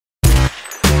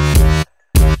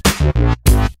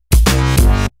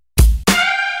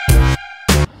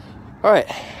All right,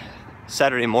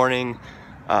 Saturday morning,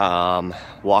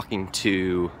 walking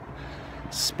to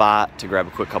Spot to grab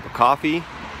a quick cup of coffee.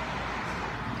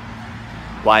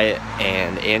 Wyatt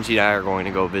and Angie and I are going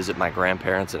to go visit my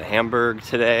grandparents in Hamburg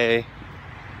today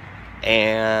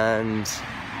and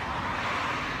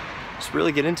just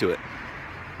really get into it.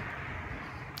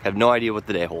 Have no idea what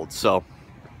the day holds, so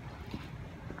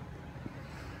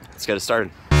let's get it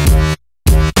started.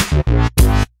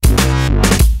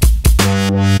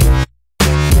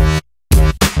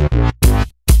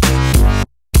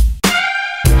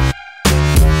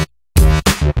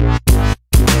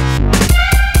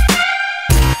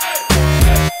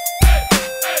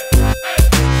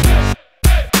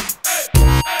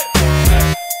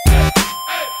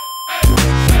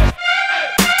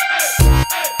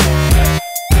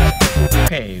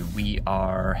 Okay, we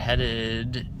are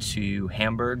headed to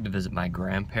Hamburg to visit my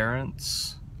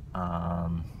grandparents.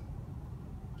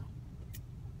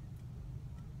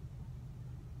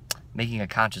 Making a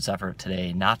conscious effort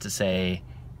today not to say,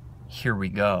 "Here we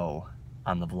go,"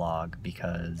 on the vlog,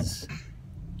 because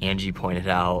Angie pointed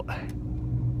out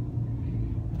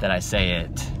that I say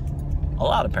it a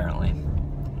lot apparently.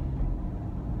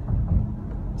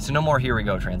 So no more "here we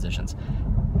go" transitions.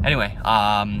 Anyway,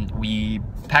 we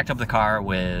packed up the car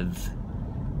with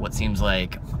what seems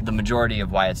like the majority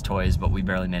of Wyatt's toys, but we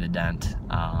barely made a dent,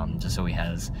 just so he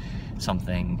has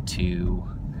something to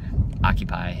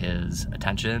occupy his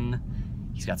attention.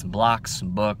 He's got some blocks,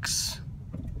 some books,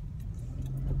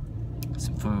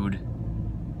 some food,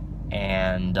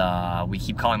 and we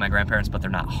keep calling my grandparents, but they're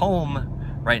not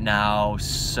home right now,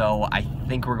 so I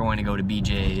think we're going to go to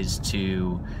BJ's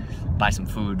to buy some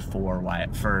food for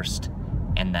Wyatt first,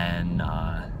 and then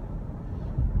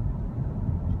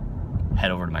head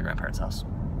over to my grandparents' house.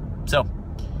 So,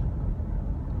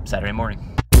 Saturday morning.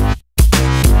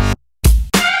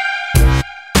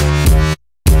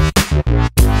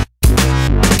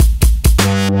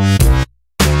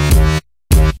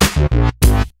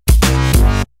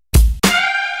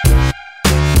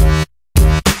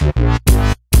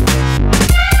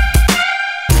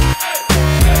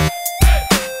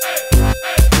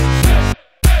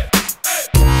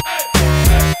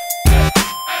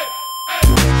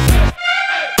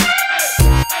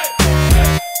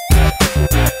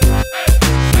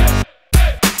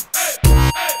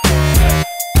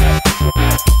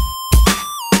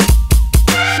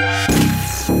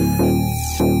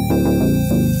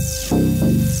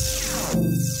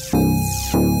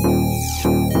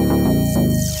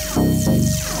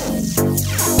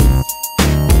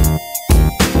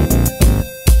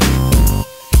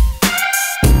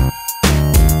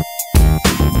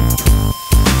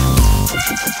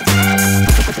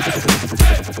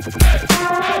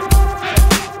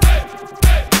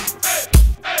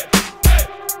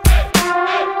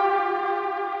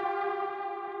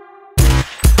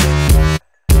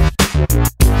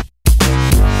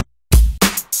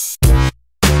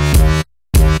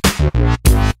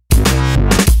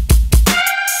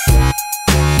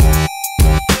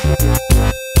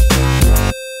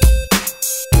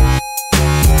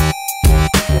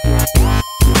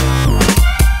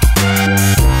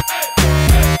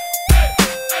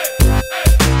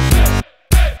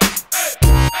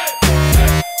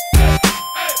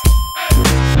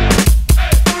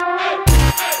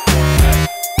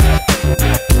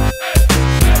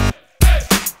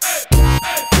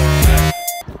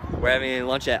 We're having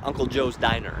lunch at Uncle Joe's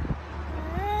Diner.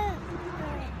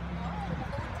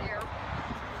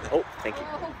 Oh, thank you.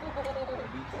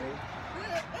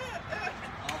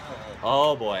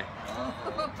 Oh boy.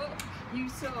 You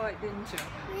saw it, didn't you?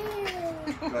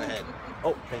 Go ahead.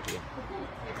 Oh, thank you.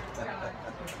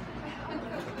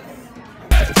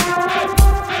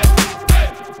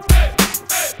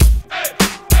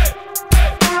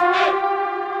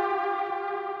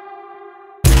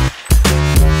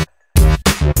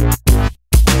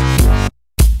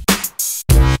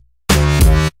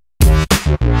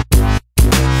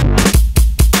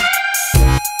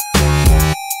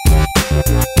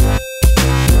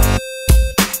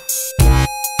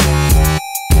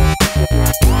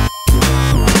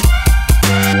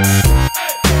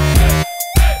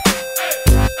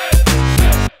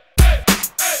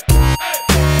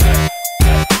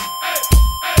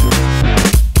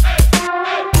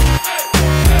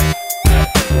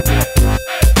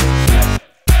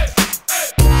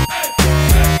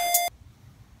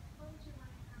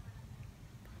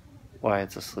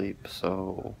 Wyatt's asleep,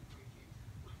 so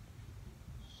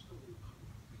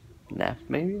nap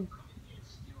maybe?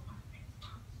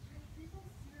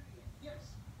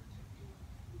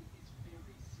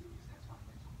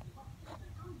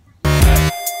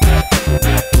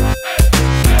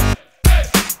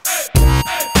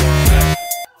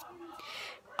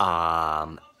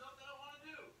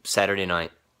 Saturday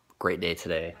night, great day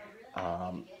today.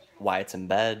 Wyatt's in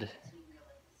bed.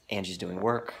 Angie's doing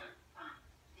work.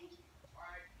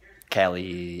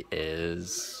 Callie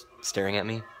is staring at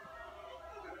me.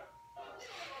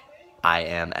 I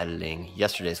am editing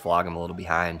yesterday's vlog. I'm a little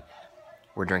behind.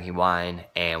 We're drinking wine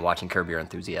and watching Curb Your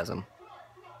Enthusiasm.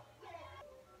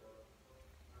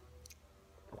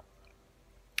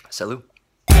 Salut.